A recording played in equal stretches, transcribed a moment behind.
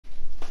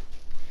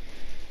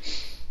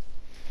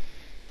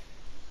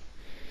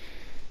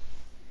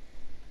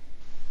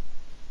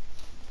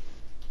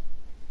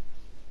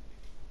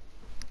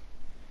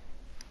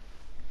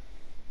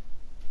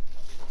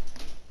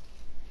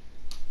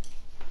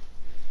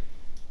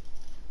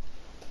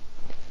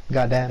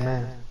Goddamn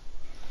man.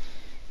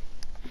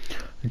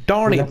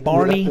 Darn it,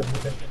 Barney.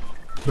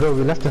 Bro,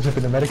 we left him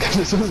in America.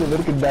 This was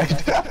American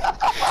died.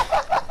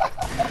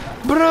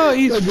 Bro,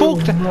 he's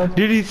fucked.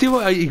 Did you see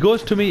what he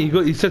goes to me?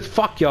 He says,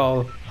 "Fuck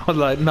y'all." I was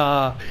like,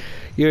 "Nah,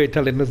 you ain't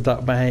telling us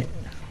that, mate."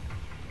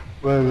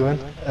 Where are we going?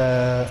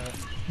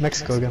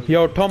 Mexico again.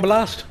 Yo, Tom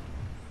Blast.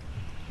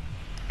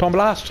 Tom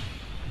Blast.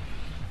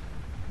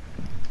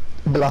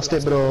 Blast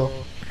it, bro.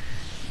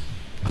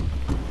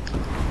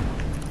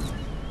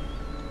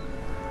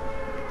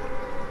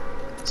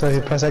 So if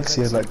you press X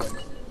here, like,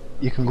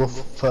 you can go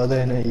further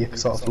in it, you can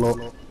sort of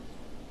float.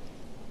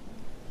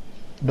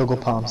 Don't go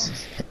palms.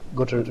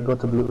 Go to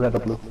blue, red or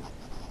blue.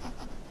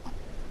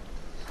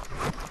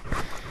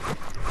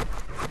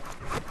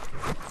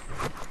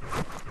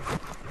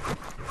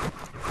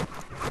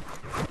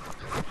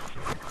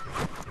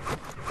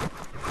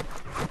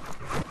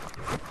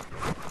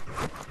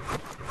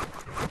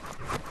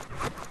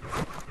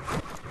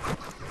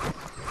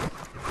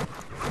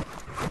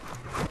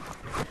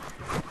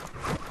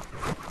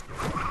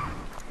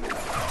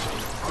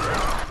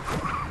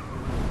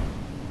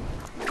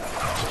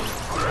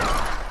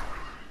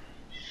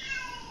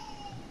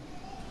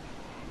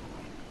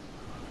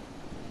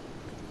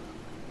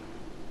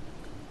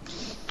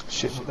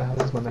 Shit, what the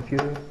hell is my nephew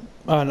doing?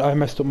 And I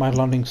messed up my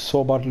landing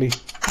so badly.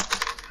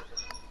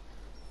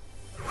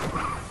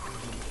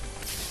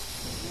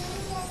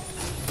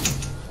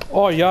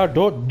 Oh yeah,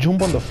 don't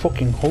jump on the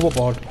fucking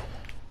hoverboard.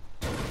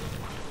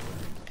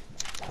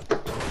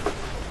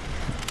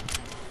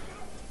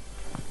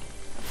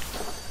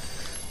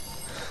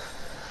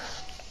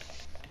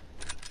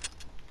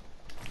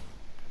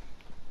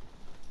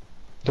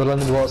 Don't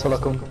land in the water, so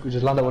like, we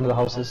just land at one of the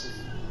houses.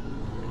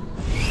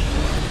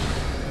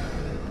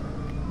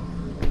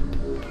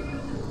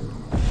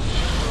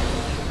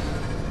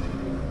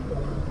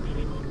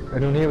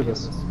 Anyone here with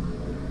us?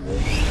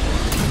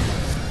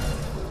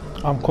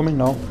 I'm coming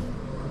now.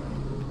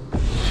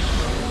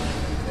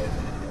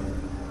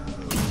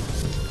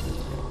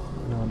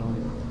 No.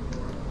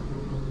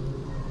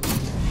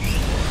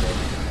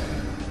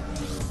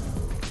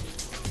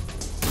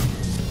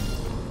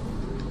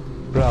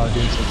 Bro,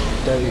 doing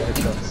some dirty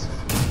headshots.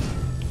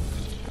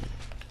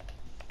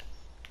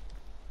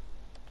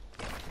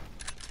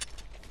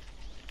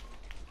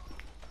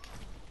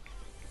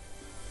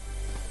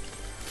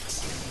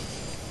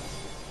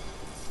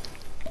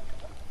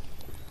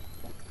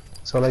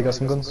 So I got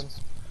some guns?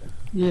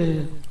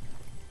 Yeah.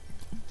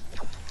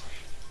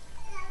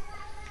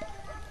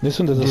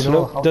 Listen, there's a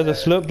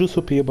slurp juice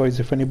up here, boys,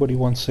 if anybody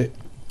wants it.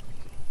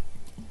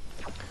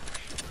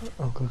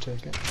 I'll come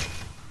check it.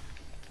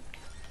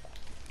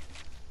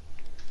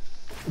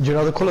 Do you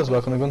know the colours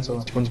work on the guns or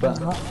which one's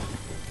better?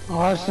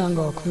 I actually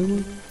got a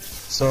clue.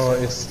 So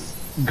it's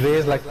grey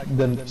is like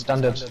the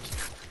standard.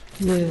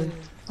 Yeah.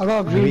 I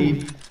got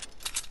green.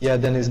 Yeah,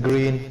 then it's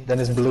green, then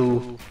it's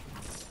blue,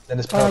 then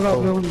it's I got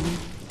purple. blue.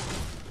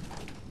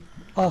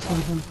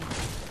 Awesome.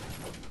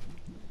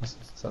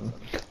 Something.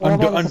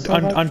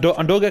 And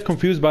don't get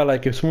confused by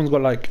like if someone's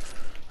got like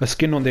a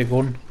skin on their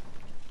gun.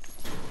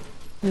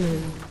 Yeah.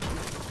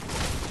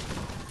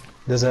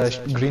 There's a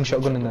green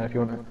shotgun in there if you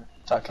want to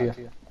attack here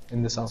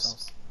in this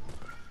house.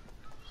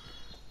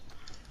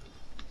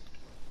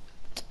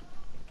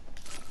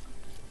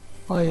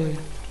 Oh yeah.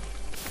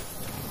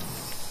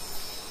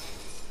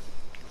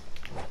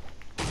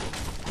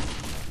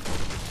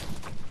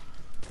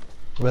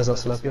 Where's that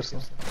slap here?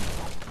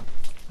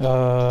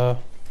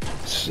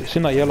 It's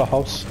in that yellow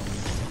house.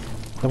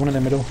 The one in the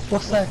middle.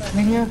 What's that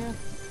thing here?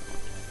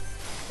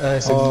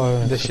 It's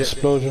It's shit.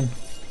 explosion.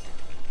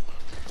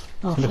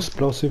 Oh, It's an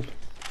explosive.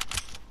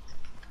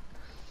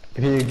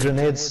 If you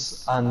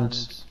grenades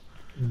and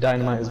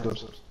dynamite is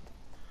good.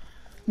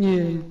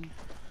 yeah.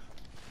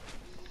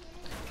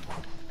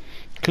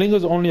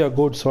 Clingers only are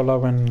good solar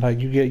when like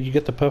you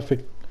get the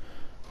perfect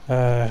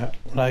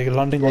like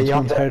landing on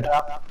someone's head.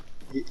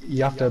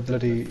 You have to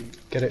bloody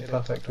get it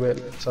perfect.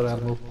 Wait, sorry, I'll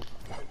move.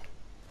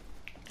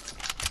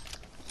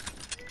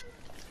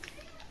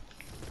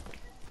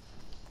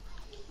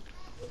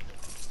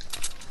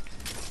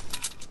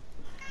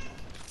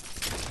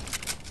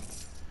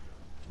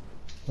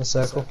 A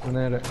circle, we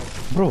nailed it.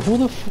 Bro,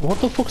 what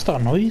the fuck's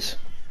that noise?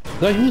 Is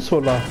that you,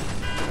 solar?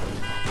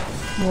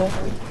 What?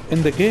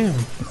 In the game,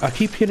 I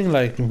keep hearing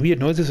like weird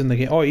noises in the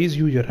game. Oh, he's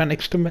you. You're right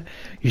next to me.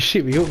 You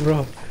shit me up, bro.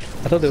 I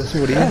thought there was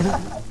somebody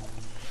else.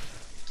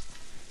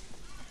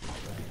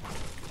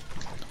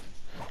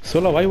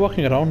 Solar, why are you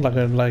walking around like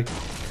I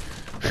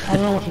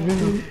don't know what to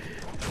do.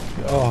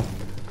 Oh.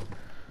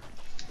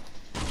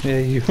 Yeah,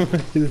 you.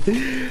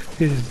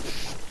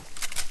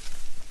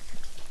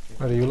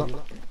 Where are you lot?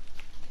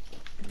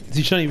 Is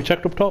he trying to be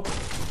checked up top?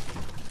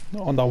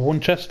 On that one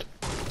chest?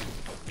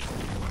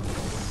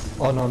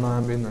 Oh no, I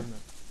haven't been there.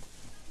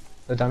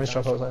 The damage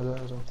truck outside there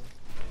as well.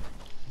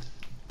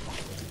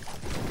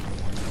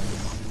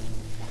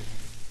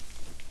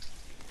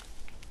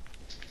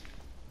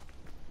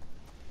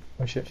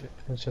 Oh shit,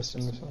 it's just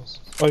in this house.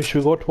 Oh, should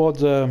we go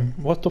towards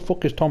what the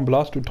fuck is Tom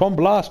Blast? Tom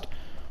Blast!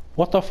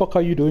 What the fuck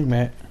are you doing,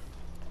 mate?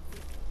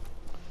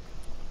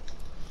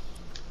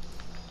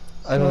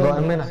 I haven't got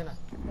him in.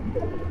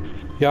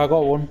 Yeah, I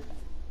got one.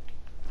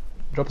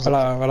 Drop us.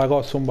 Well, I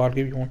got some, but I'll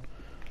give you one.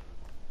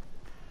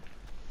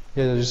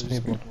 Yeah, I just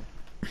need one.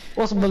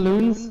 What's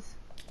balloons?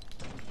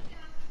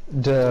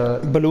 The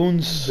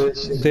Balloons,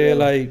 they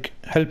like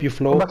help you come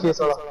float. back here,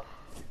 Sarah.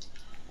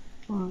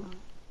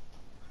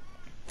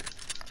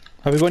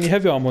 Have you got any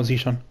heavy armor,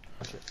 Zishan?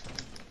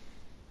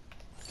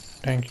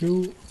 Thank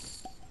you.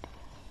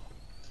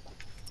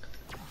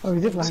 Oh,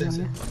 is it flying on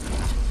there?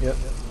 Yep.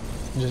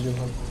 Just jump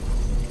on.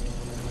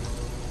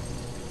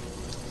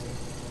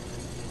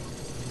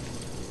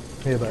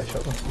 Here, by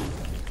shotgun.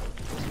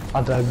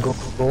 And a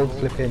gold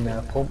flipping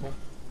pump.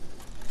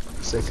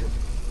 Sick.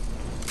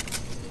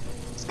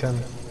 Scan.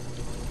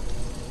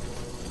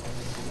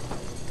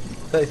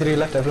 33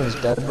 left, everyone's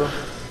dead, bro.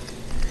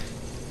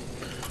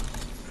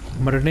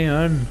 मरने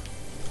on.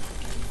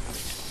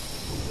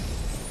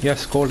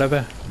 Yes, gold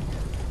ever.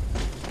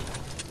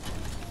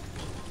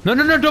 No,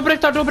 don't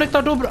break that, don't break.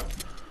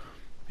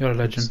 You're a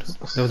legend.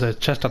 There was a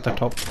chest at the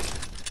top.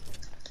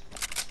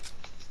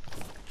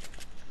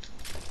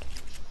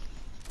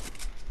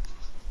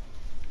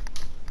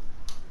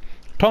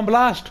 Tom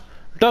Blast!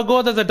 Don't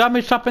go, there's a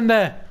damage trap in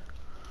there.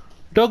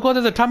 Don't go,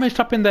 there's a damage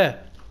trap in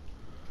there.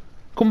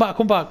 Come back.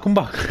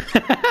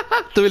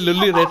 Tu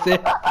lullu rese.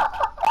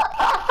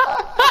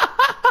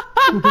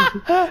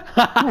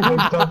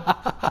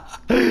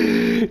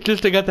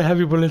 Just to get the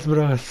heavy bullets,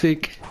 bro.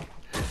 Sick.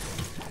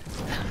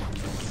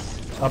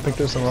 I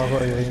picked up some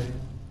lava, yeah.